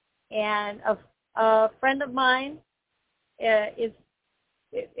 And a friend of mine, it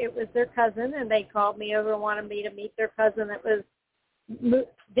was their cousin, and they called me over and wanted me to meet their cousin that was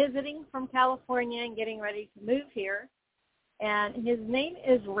visiting from California and getting ready to move here. And his name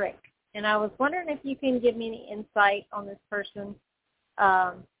is Rick. And I was wondering if you can give me any insight on this person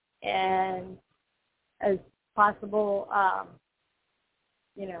and as possible,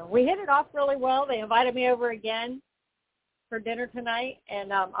 we hit it off really well. They invited me over again for dinner tonight,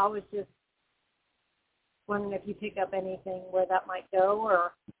 and I was just wondering if you pick up anything where that might go,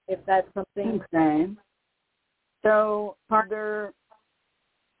 or if that's something. Okay. So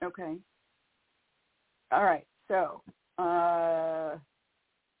okay. All right. So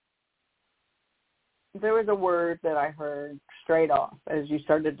there was a word that I heard straight off as you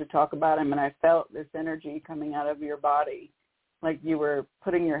started to talk about him, and I felt this energy coming out of your body, like you were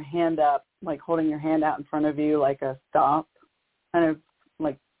putting your hand up, like holding your hand out in front of you like a stop, kind of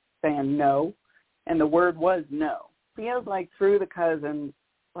like saying no. And the word was no. Feels like through the cousin,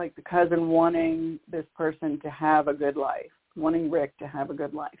 like the cousin wanting this person to have a good life, wanting Rick to have a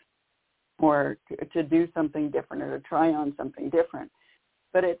good life, or to do something different, or to try on something different.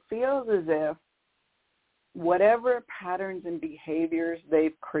 But it feels as if whatever patterns and behaviors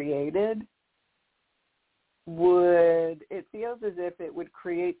they've created it feels as if it would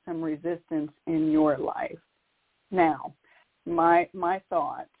create some resistance in your life. Now, my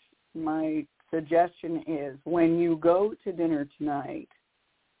thought, my suggestion is when you go to dinner tonight,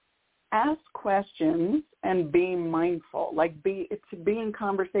 ask questions and be mindful. Like be in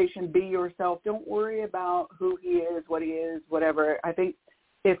conversation, be yourself. Don't worry about who he is, what he is, whatever. I think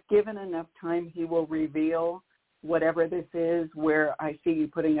if given enough time, he will reveal whatever this is, where I see you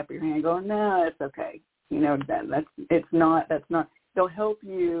putting up your hand going, no, it's okay. That's not. They'll help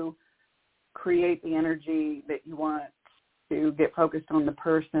you create the energy that you want to get focused on the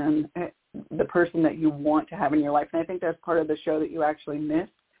person that you want to have in your life. And I think that's part of the show that you actually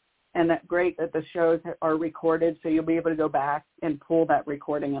missed. And that's great that the shows are recorded, so you'll be able to go back and pull that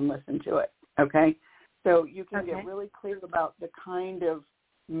recording and listen to it, okay? So you can get really clear about the kind of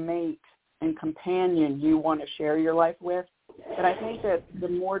mate and companion you want to share your life with. And I think that the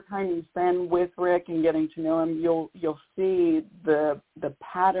more time you spend with Rick and getting to know him, you'll see the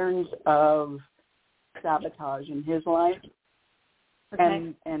patterns of sabotage in his life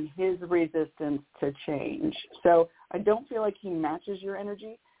and his resistance to change. So I don't feel like he matches your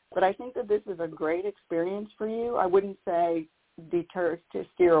energy, but I think that this is a great experience for you. I wouldn't say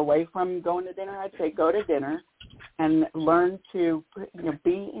steer away from going to dinner. I'd say go to dinner and learn to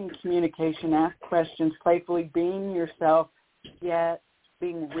be in communication, ask questions playfully, being yourself, yet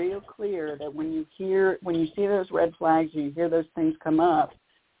being real clear that when you see those red flags or you hear those things come up,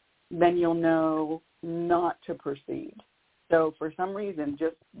 then you'll know not to proceed. So for some reason,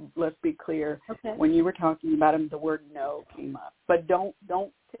 just let's be clear, Okay. when you were talking about him, the word no came up. But don't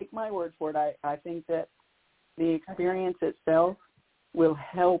take my word for it. I think that the experience itself will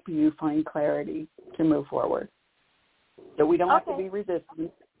help you find clarity to move forward. So we don't have to be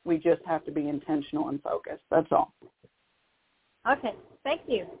resistant. We just have to be intentional and focused. That's all. Okay. Thank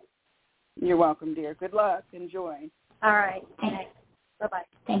you. You're welcome, dear. Good luck. Enjoy. All right. Okay. Bye-bye.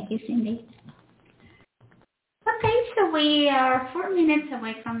 Thank you, Cindy. Okay, so we are 4 minutes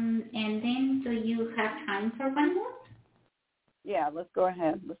away from ending. Do you have time for one more? Yeah, let's go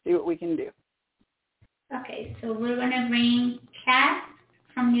ahead. Let's see what we can do. Okay, so we're going to bring Kat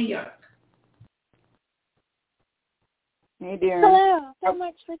from New York. Hey, dear. Hello. So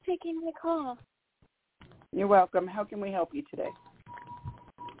much for taking the call. You're welcome. How can we help you today?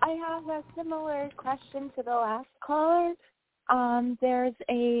 I have a similar question to the last caller. There's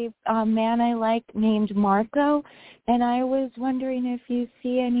a man I like named Marco, and I was wondering if you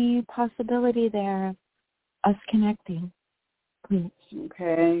see any possibility there of us connecting, please.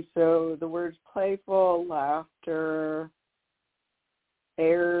 Okay, so the words playful, laughter,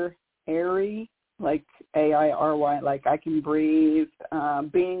 airy, like A-I-R-Y, like I can breathe,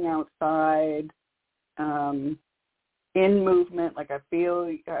 being outside, in movement, like I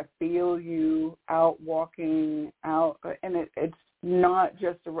feel you out walking out, and it's not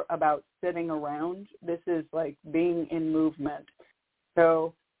just about sitting around. This is like being in movement.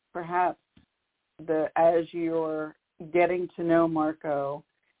 So perhaps as you're getting to know Marco,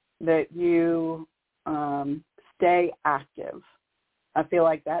 that you stay active. I feel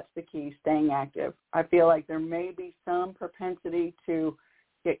like that's the key, staying active. I feel like there may be some propensity to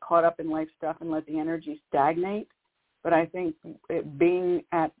get caught up in life stuff and let the energy stagnate. But I think being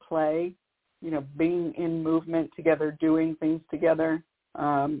at play, being in movement together, doing things together,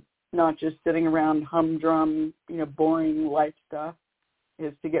 not just sitting around humdrum, boring life stuff,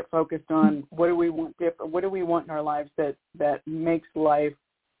 is to get focused on what do we want different, what do we want in our lives that makes life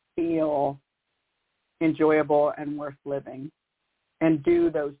feel enjoyable and worth living, and do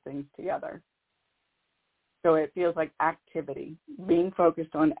those things together. So it feels like activity, being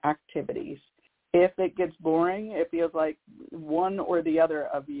focused on activities. If it gets boring, it feels like one or the other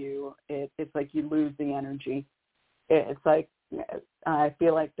of you, it's like you lose the energy. It's like, I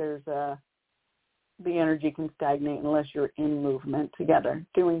feel like the energy can stagnate unless you're in movement together,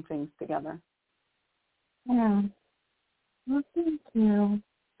 doing things together. Yeah. Well, thank you.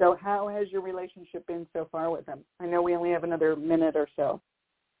 So how has your relationship been so far with him? I know we only have another minute or so.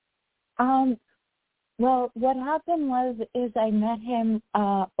 Well, what happened is I met him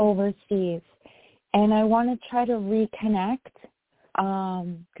overseas, and I want to try to reconnect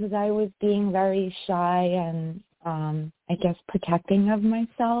because I was being very shy and I guess protecting of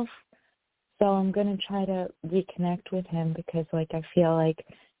myself. So I'm going to try to reconnect with him because I feel like,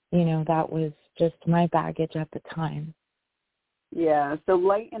 that was just my baggage at the time. Yeah, so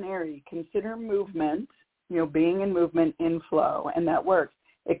light and airy. Consider movement, being in movement, in flow, and that works.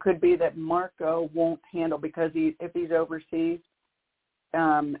 It could be that Marco won't handle because if he's overseas,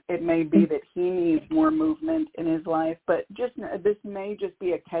 it may be that he needs more movement in his life. But this may just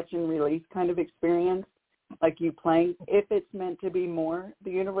be a catch and release kind of experience, like you playing. If it's meant to be more,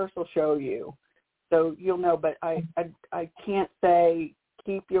 the universe will show you, so you'll know. But I can't say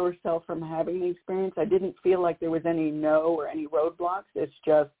keep yourself from having the experience. I didn't feel like there was any no or any roadblocks. It's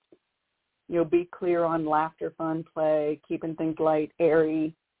just, be clear on laughter, fun, play, keeping things light,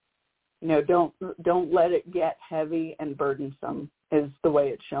 airy. Don't let it get heavy and burdensome is the way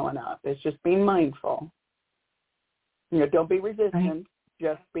it's showing up. It's just being mindful. Don't be resistant. Right.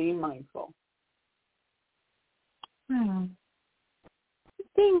 Just be mindful. Oh.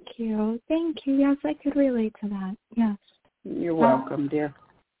 Thank you. Yes, I could relate to that. Yes. You're welcome, dear.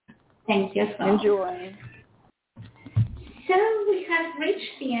 Thank you so much. Enjoy. So we have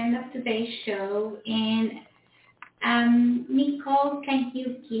reached the end of today's show, and Nicole, can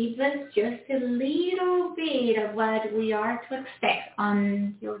you give us just a little bit of what we are to expect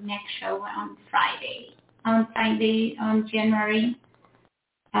on your next show on Friday, on January,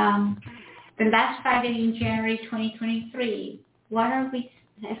 the last Friday in January 2023? What are we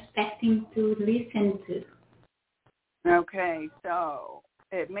expecting to listen to? Okay, so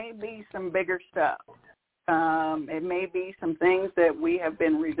it may be some bigger stuff. It may be some things that we have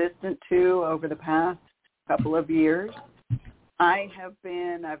been resistant to over the past couple of years. I've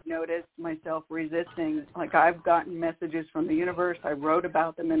noticed myself resisting, like I've gotten messages from the universe. I wrote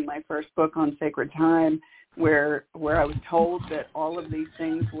about them in my first book on Sacred Time, where I was told that all of these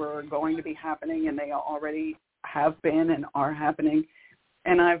things were going to be happening, and they already have been and are happening.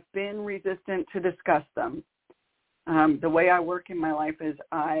 And I've been resistant to discuss them. the way I work in my life is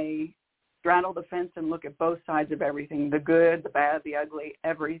I straddle the fence and look at both sides of everything, the good, the bad, the ugly,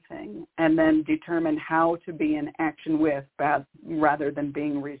 everything, and then determine how to be in action with bad rather than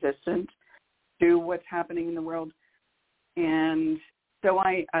being resistant to what's happening in the world. And so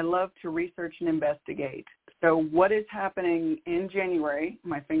I love to research and investigate. So what is happening in January,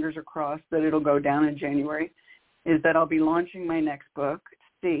 my fingers are crossed that it'll go down in January, is that I'll be launching my next book,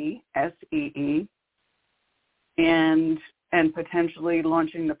 See, S-E-E, and potentially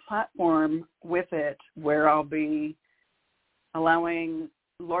launching the platform with it where I'll be allowing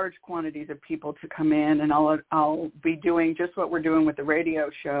large quantities of people to come in, and I'll be doing just what we're doing with the radio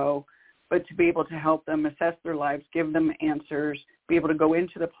show, but to be able to help them assess their lives, give them answers, be able to go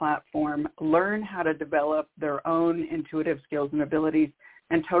into the platform, learn how to develop their own intuitive skills and abilities,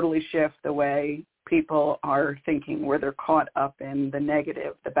 and totally shift the way people are thinking, where they're caught up in the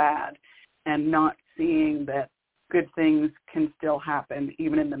negative, the bad, and not seeing that good things can still happen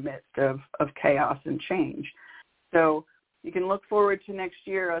even in the midst of chaos and change. So you can look forward to next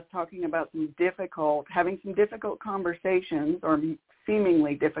year us talking about having some difficult conversations, or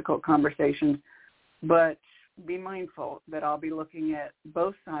seemingly difficult conversations, but be mindful that I'll be looking at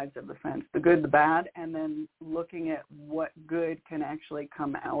both sides of the fence, the good, the bad, and then looking at what good can actually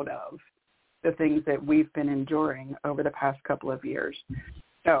come out of the things that we've been enduring over the past couple of years.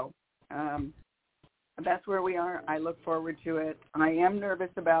 So that's where we are. I look forward to it. I am nervous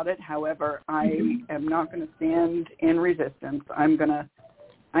about it. However, I am not going to stand in resistance. I'm going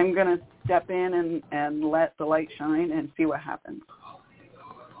to step in and let the light shine and see what happens.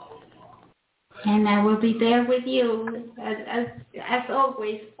 And I will be there with you, as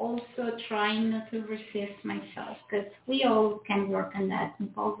always, also trying not to resist myself, because we all can work on that.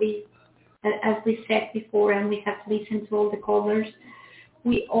 Nicole, as we said before, and we have listened to all the callers,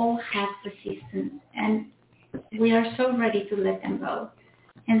 we all have resistance, and we are so ready to let them go.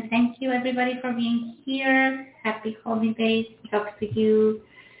 And thank you, everybody, for being here. Happy holidays. Talk to you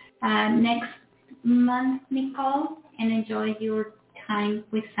next month, Nicole, and enjoy your time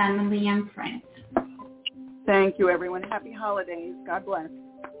with family and friends. Thank you, everyone. Happy holidays. God bless.